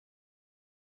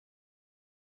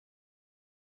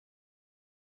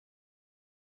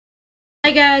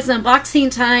Hi guys,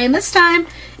 unboxing time. This time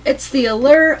it's the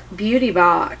Allure Beauty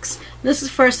Box. This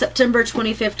is for September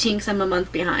 2015 because I'm a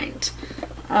month behind.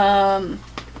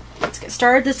 Let's get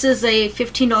started. This is a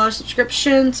 $15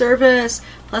 subscription service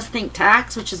plus I think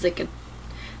tax, which is like it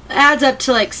adds up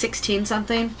to like 16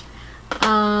 something.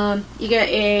 You get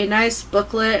a nice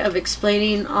booklet of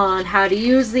explaining on how to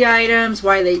use the items,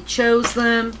 why they chose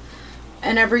them,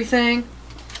 and everything.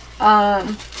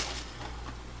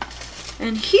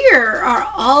 And here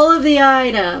are all of the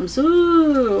items.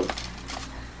 Ooh.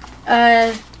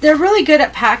 They're really good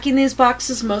at packing these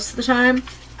boxes most of the time.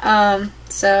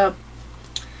 So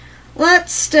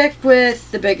let's stick with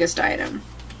the biggest item.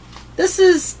 This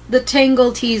is the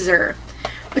Tangle Teezer,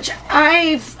 which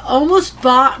I've almost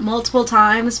bought multiple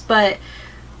times, but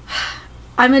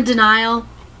I'm in denial.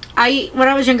 When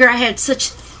I was younger, I had such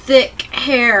thick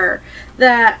hair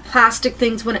that plastic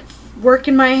things wouldn't work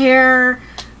in my hair.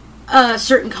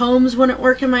 Certain combs wouldn't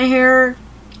work in my hair,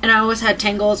 and I always had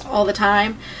tangles all the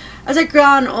time. As I grew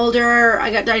on older,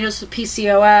 I got diagnosed with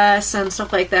PCOS and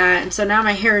stuff like that, and so now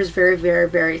my hair is very, very,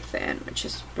 very thin, which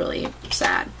is really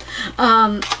sad.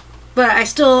 But I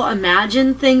still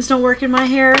imagine things don't work in my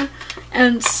hair,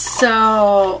 and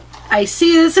so I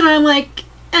see this and I'm like,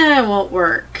 it won't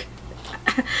work.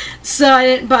 So I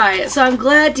didn't buy it. So I'm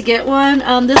glad to get one.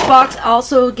 This box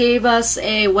also gave us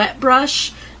a wet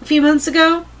brush a few months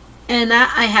ago, and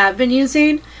that I have been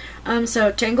using.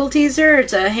 So Tangle Teezer,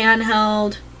 it's a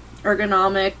handheld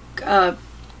ergonomic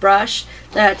brush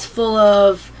that's full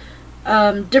of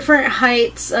different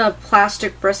heights of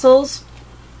plastic bristles.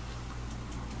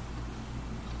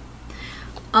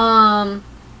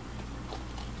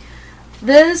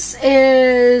 This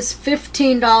is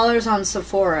 $15 on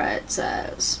Sephora, it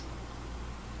says.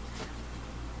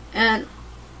 And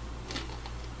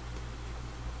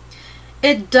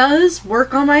it does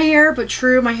work on my hair, but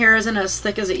true, my hair isn't as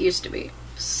thick as it used to be.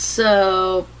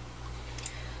 So,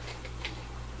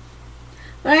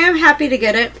 but I am happy to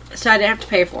get it, so I didn't have to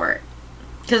pay for it.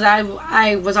 Because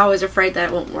I was always afraid that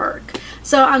it won't work.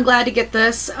 So I'm glad to get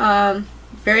this.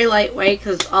 Very lightweight,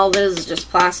 because all this is just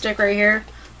plastic right here.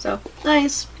 So,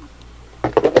 nice.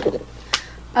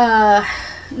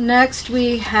 Next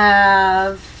we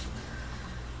have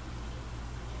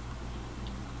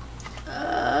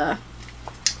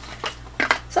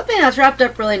something that's wrapped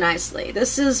up really nicely.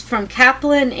 This is from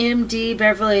Kaplan MD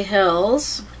Beverly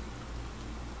Hills.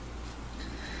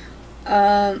 It's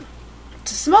a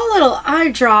small little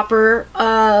eyedropper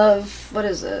of, what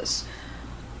is this?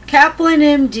 Kaplan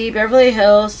MD Beverly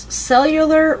Hills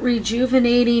Cellular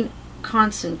Rejuvenating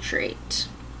Concentrate.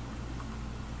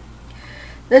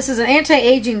 This is an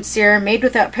anti-aging serum made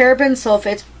without parabens,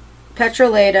 sulfates,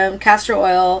 petrolatum, castor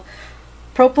oil,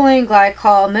 propylene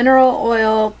glycol, mineral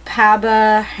oil,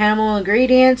 PABA, animal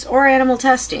ingredients, or animal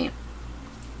testing.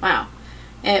 Wow.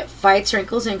 It fights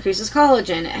wrinkles and increases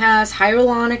collagen. It has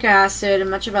hyaluronic acid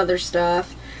and much of other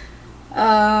stuff.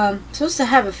 Supposed to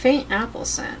have a faint apple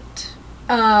scent.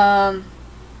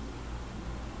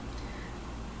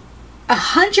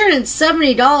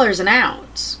 $170 an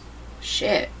ounce.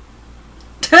 Shit.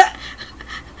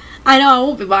 I know I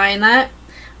won't be buying that.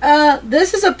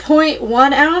 This is a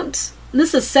 0.1 ounce.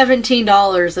 This is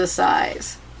 $17 this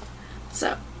size.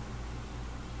 So,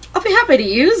 I'll be happy to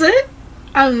use it.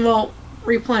 I won't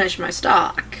replenish my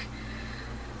stock.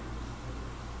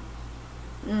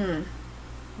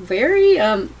 Very,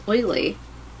 oily.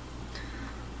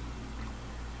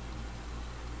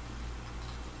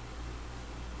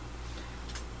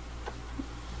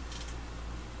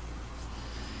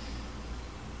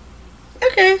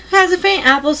 Okay, has a faint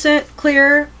apple scent,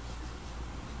 clear,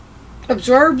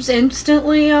 absorbs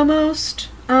instantly almost.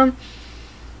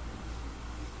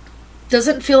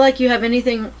 Doesn't feel like you have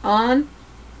anything on.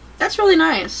 That's really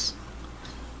nice.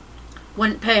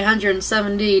 Wouldn't pay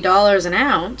 $170 an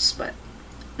ounce, but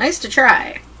nice to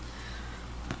try.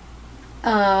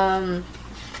 Now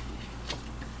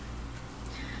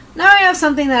I have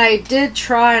something that I did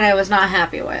try and I was not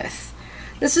happy with.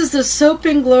 This is the Soap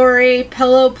and Glory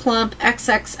Pillow Plump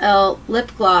XXL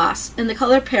Lip Gloss in the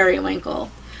color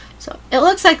Periwinkle. So it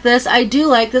looks like this. I do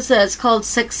like this. It's called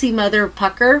Sexy Mother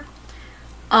Pucker.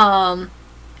 And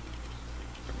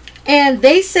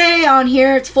they say on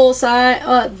here it's full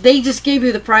size. They just gave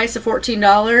you the price of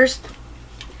 $14.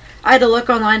 I had to look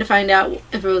online to find out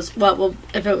if it was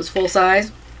if it was full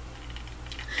size.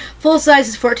 Full size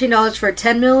is $14 for a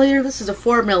 10 milliliter. This is a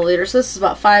 4 milliliter, so this is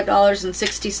about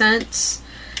 $5.60.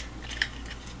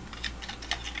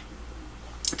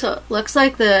 So it looks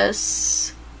like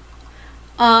this.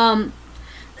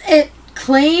 It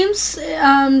claims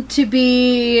to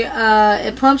be,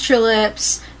 it plumps your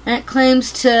lips, And it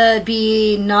claims to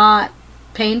be not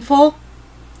painful.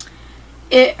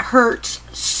 It hurts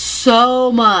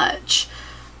so much.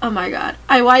 Oh my god.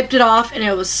 I wiped it off and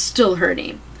it was still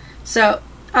hurting. So,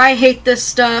 I hate this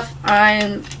stuff.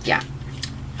 I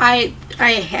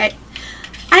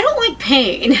don't like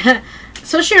pain.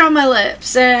 Especially on my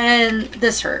lips. And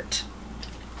this hurt.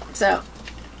 So,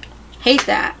 hate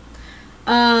that.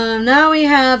 Now we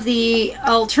have the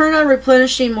Alterna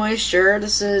Replenishing Moisture.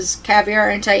 This is Caviar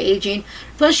Anti-Aging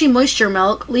Replenishing Moisture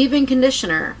Milk Leave-In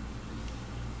Conditioner.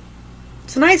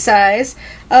 It's a nice size.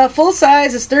 Full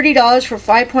size is $30 for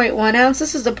 5.1 ounce.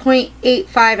 This is a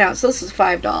 0.85 ounce. So this is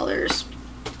 $5.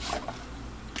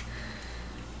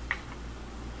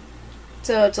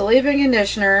 So it's a leave-in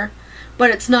conditioner, but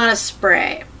it's not a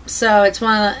spray. So it's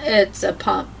it's a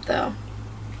pump though.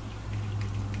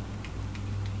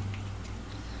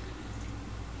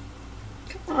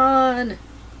 Come on.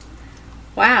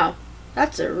 Wow,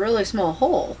 that's a really small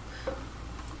hole.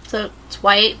 So it's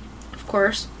white, of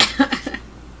course.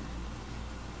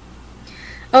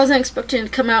 I wasn't expecting it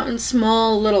to come out in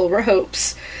small little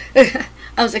ropes. I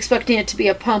was expecting it to be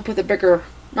a pump with a bigger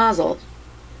nozzle.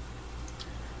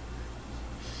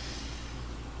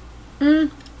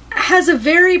 Has a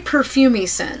very perfumey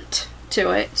scent to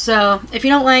it. So if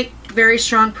you don't like very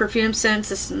strong perfume scents,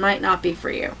 this might not be for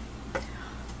you.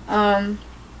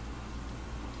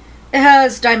 It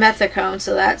has dimethicone,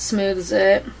 so that smooths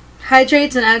it.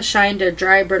 Hydrates and adds shine to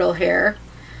dry, brittle hair.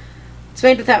 It's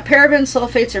made without parabens,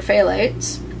 sulfates, or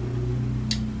phthalates.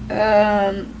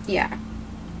 Yeah.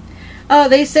 Oh,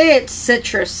 they say it's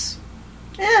citrus.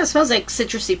 Yeah, it smells like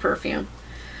citrusy perfume.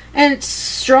 And it's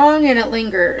strong and it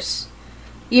lingers.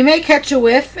 You may catch a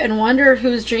whiff and wonder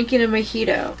who's drinking a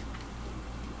mojito.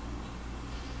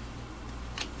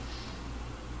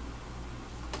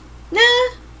 Nah,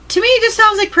 to me it just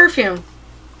sounds like perfume.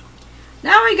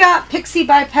 Now we got Pixi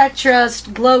by Petra's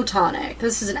Glow Tonic.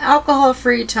 This is an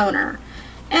alcohol-free toner.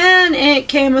 And it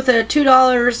came with a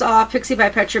 $2 off Pixi by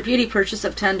Petra beauty purchase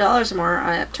of $10 or more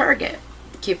at Target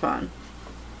coupon.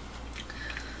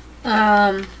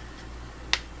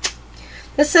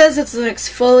 This says it's an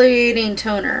exfoliating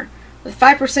toner with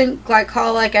 5%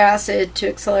 glycolic acid to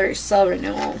accelerate cell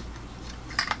renewal.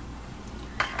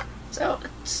 So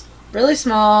it's really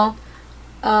small.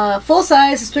 Full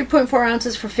size is 3.4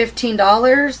 ounces for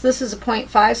 $15. This is a 0.5,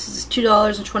 so this is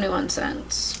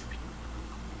 $2.21.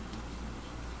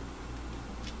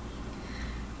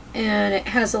 And it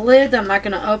has a lid that I'm not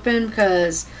going to open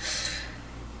because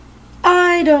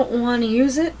I don't want to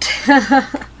use it.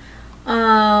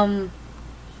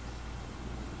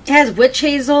 It has witch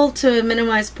hazel to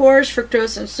minimize pores,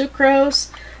 fructose and sucrose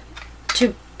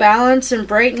to balance and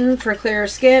brighten for clearer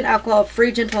skin,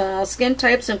 alcohol-free, gentle on all skin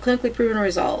types, and clinically proven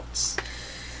results.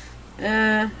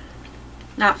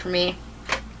 Not for me.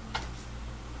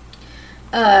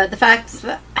 The fact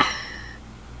that...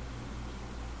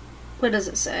 What does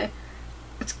it say?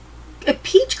 It's a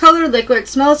peach-colored liquid. It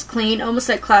smells clean, almost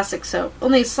like classic soap,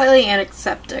 only slightly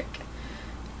antiseptic.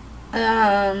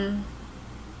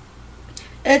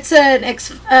 It's an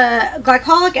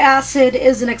glycolic acid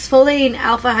is an exfoliating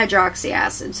alpha hydroxy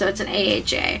acid, so it's an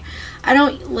AHA. I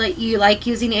don't like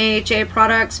using AHA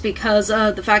products because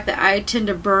of the fact that I tend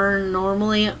to burn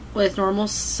normally with normal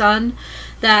sun.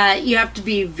 That you have to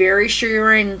be very sure you're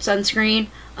wearing sunscreen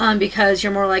because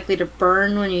you're more likely to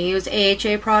burn when you use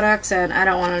AHA products, and I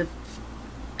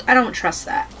don't trust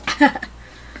that.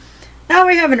 Now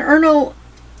we have an Erno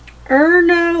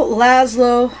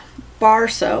Laszlo bar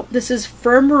soap. This is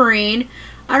Firmarine.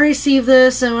 I received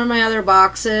this in one of my other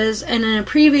boxes, and in a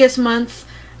previous month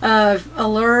of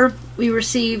Allure, we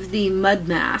received the Mud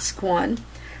Mask one.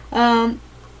 I'm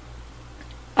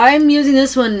using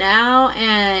this one now,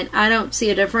 and I don't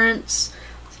see a difference.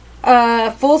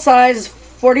 Full size is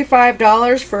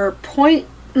 $45 for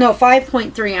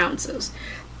 5.3 ounces.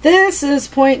 This is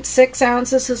 0.6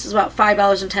 ounces. This is about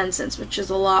 $5.10, which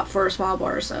is a lot for a small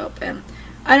bar soap, and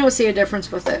I don't see a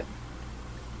difference with it.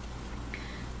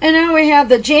 And now we have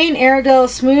the Jane Iredale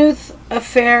Smooth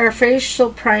Affair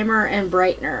Facial Primer and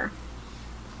Brightener.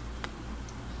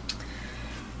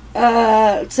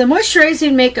 It's a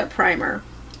moisturizing makeup primer.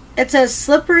 It's as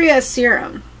slippery as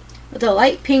serum with a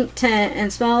light pink tint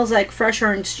and smells like fresh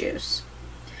orange juice.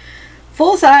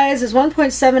 Full size is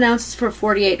 1.7 ounces for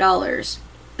 $48.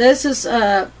 This is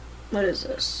what is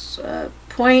this?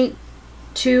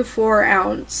 0.24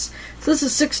 ounce. So this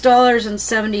is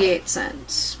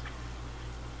 $6.78.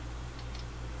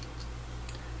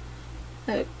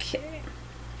 Okay.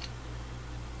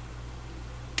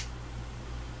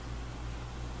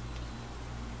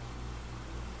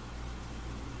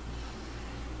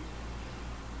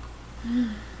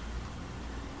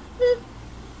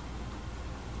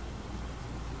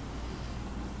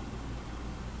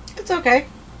 It's okay.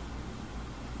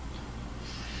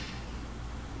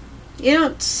 You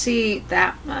don't see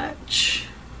that much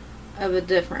of a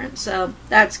difference, so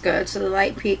that's good. So the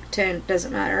light peak tint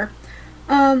doesn't matter.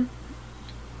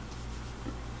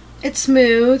 It's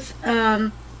smooth.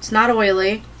 It's not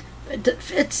oily.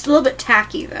 It's a little bit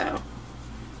tacky though,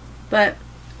 but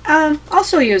I'll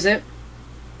still use it.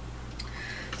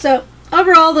 So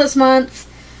overall this month,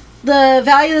 the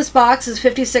value of this box is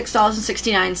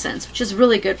 $56.69, which is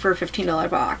really good for a $15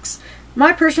 box.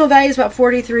 My personal value is about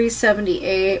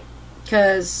 $43.78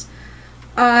 because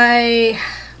I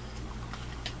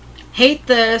hate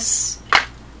this.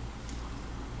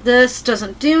 This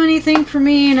doesn't do anything for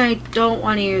me and I don't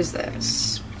want to use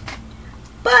this.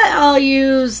 But I'll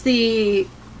use the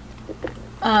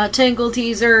Tangle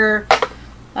Teezer,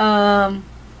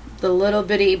 the little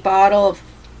bitty bottle of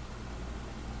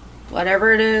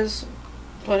whatever it is.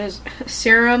 What is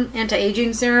serum,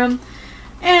 anti-aging serum,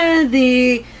 and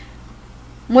the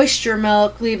Moisture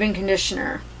Milk leave-in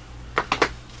conditioner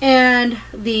and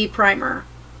the primer.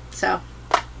 So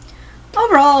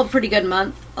overall, a pretty good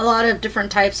month. A lot of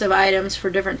different types of items for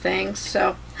different things.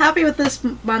 So happy with this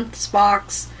month's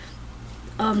box.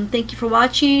 Thank you for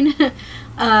watching.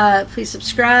 Please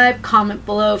subscribe, comment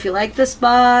below if you like this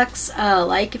box,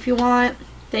 like if you want.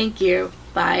 Thank you.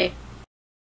 Bye.